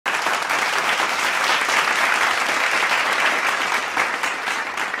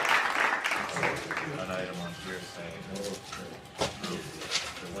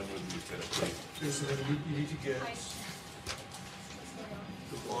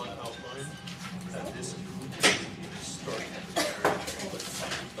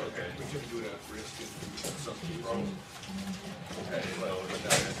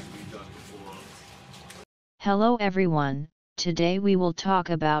Hello everyone, today we will talk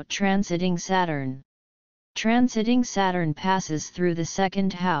about transiting Saturn. Transiting Saturn passes through the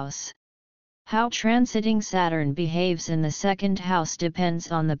second house. How transiting Saturn behaves in the second house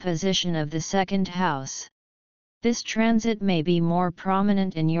depends on the position of the second house. This transit may be more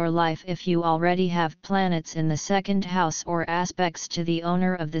prominent in your life if you already have planets in the second house or aspects to the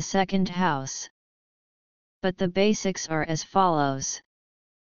owner of the second house. But the basics are as follows.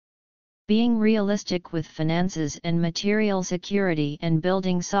 Being realistic with finances and material security and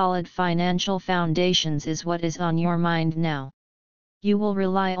building solid financial foundations is what is on your mind now. You will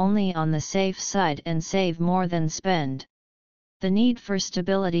rely only on the safe side and save more than spend. The need for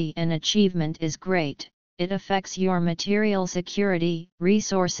stability and achievement is great, it affects your material security,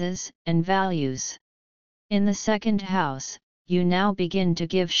 resources, and values. In the second house, you now begin to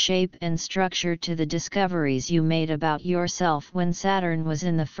give shape and structure to the discoveries you made about yourself when Saturn was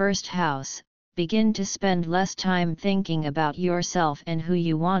in the first house. Begin to spend less time thinking about yourself and who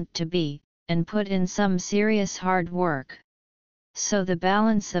you want to be, and put in some serious hard work. So the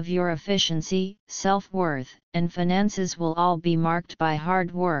balance of your efficiency, self-worth, and finances will all be marked by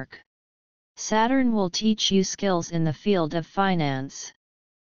hard work. Saturn will teach you skills in the field of finance.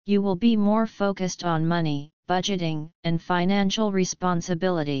 You will be more focused on money, budgeting, and financial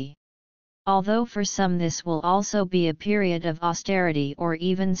responsibility. Although for some this will also be a period of austerity or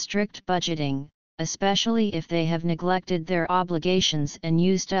even strict budgeting, especially if they have neglected their obligations and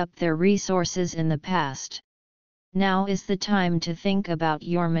used up their resources in the past. Now is the time to think about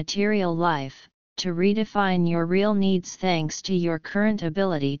your material life, to redefine your real needs thanks to your current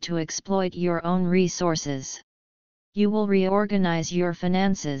ability to exploit your own resources. You will reorganize your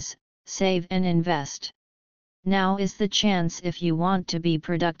finances, save and invest. Now is the chance if you want to be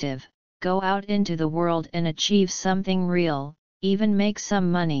productive, go out into the world and achieve something real, even make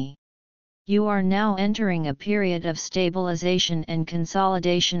some money. You are now entering a period of stabilization and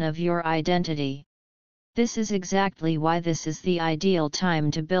consolidation of your identity. This is exactly why this is the ideal time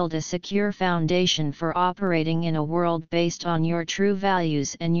to build a secure foundation for operating in a world based on your true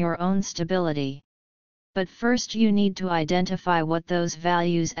values and your own stability. But first you need to identify what those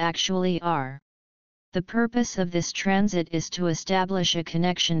values actually are. The purpose of this transit is to establish a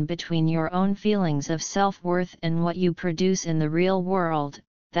connection between your own feelings of self-worth and what you produce in the real world,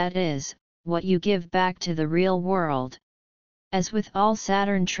 that is, what you give back to the real world. As with all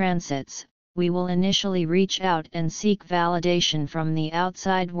Saturn transits, we will initially reach out and seek validation from the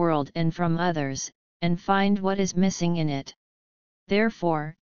outside world and from others, and find what is missing in it.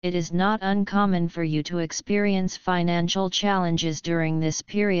 Therefore, it is not uncommon for you to experience financial challenges during this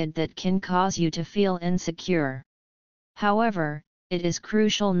period that can cause you to feel insecure. However, it is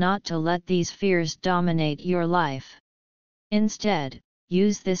crucial not to let these fears dominate your life. Instead,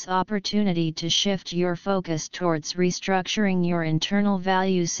 use this opportunity to shift your focus towards restructuring your internal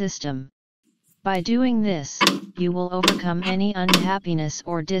value system. By doing this, you will overcome any unhappiness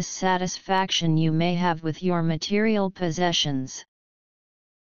or dissatisfaction you may have with your material possessions.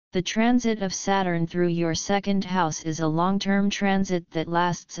 The transit of Saturn through your second house is a long-term transit that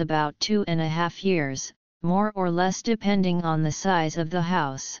lasts about 2.5 years, more or less depending on the size of the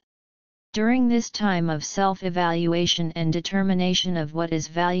house. During this time of self-evaluation and determination of what is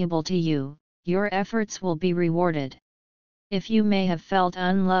valuable to you, your efforts will be rewarded. If you may have felt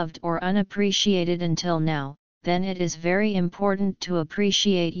unloved or unappreciated until now, then it is very important to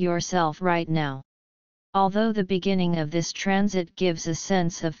appreciate yourself right now. Although the beginning of this transit gives a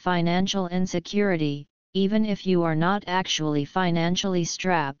sense of financial insecurity, even if you are not actually financially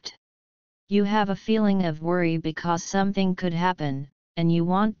strapped. You have a feeling of worry because something could happen, and you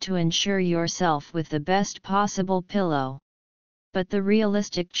want to ensure yourself with the best possible pillow. But the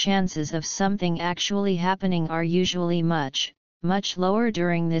realistic chances of something actually happening are usually much, much lower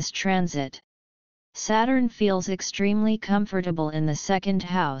during this transit. Saturn feels extremely comfortable in the second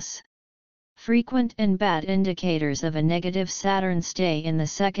house. Frequent and bad indicators of a negative Saturn stay in the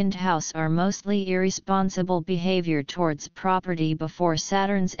second house are mostly irresponsible behavior towards property before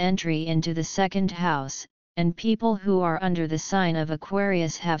Saturn's entry into the second house, and people who are under the sign of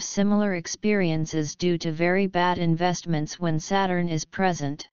Aquarius have similar experiences due to very bad investments when Saturn is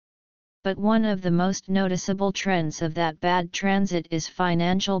present. But one of the most noticeable trends of that bad transit is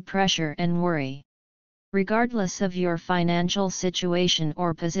financial pressure and worry. Regardless of your financial situation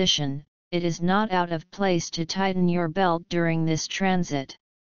or position, it is not out of place to tighten your belt during this transit.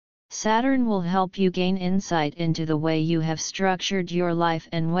 Saturn will help you gain insight into the way you have structured your life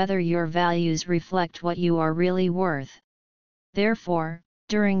and whether your values reflect what you are really worth. Therefore,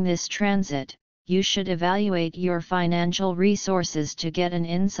 during this transit, you should evaluate your financial resources to get an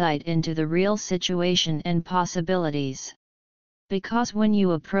insight into the real situation and possibilities. Because when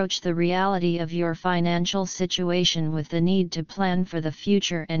you approach the reality of your financial situation with the need to plan for the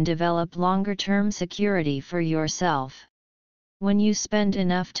future and develop longer-term security for yourself, when you spend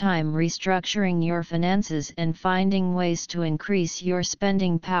enough time restructuring your finances and finding ways to increase your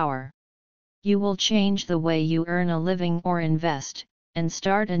spending power, you will change the way you earn a living or invest, and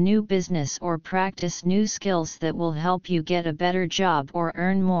start a new business or practice new skills that will help you get a better job or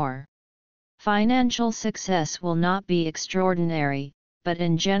earn more. Financial success will not be extraordinary, but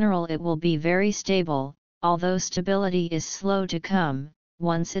in general it will be very stable. Although stability is slow to come,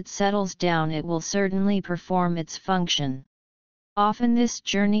 once it settles down it will certainly perform its function. Often this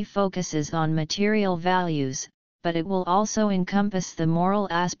journey focuses on material values, but it will also encompass the moral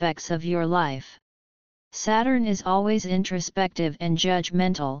aspects of your life. Saturn is always introspective and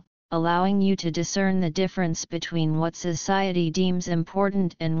judgmental, allowing you to discern the difference between what society deems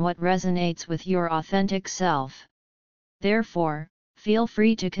important and what resonates with your authentic self. Therefore, feel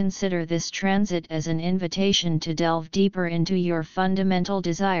free to consider this transit as an invitation to delve deeper into your fundamental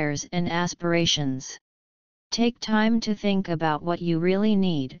desires and aspirations. Take time to think about what you really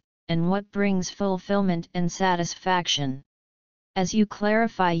need, and what brings fulfillment and satisfaction. As you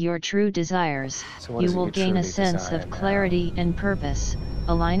clarify your true desires, you will gain a sense of clarity and purpose,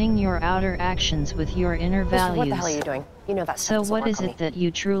 aligning your outer actions with your inner values. What the hell are you doing? You know that stuff So doesn't what work is on it me. that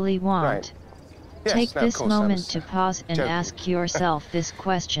you truly want? Right. Yes, Take no, of this course, I moment was to pause and joking. ask yourself this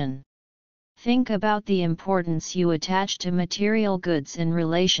question. Think about the importance you attach to material goods in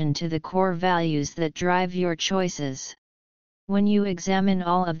relation to the core values that drive your choices. When you examine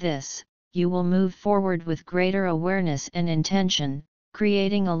all of this, you will move forward with greater awareness and intention,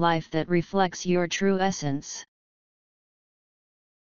 creating a life that reflects your true essence.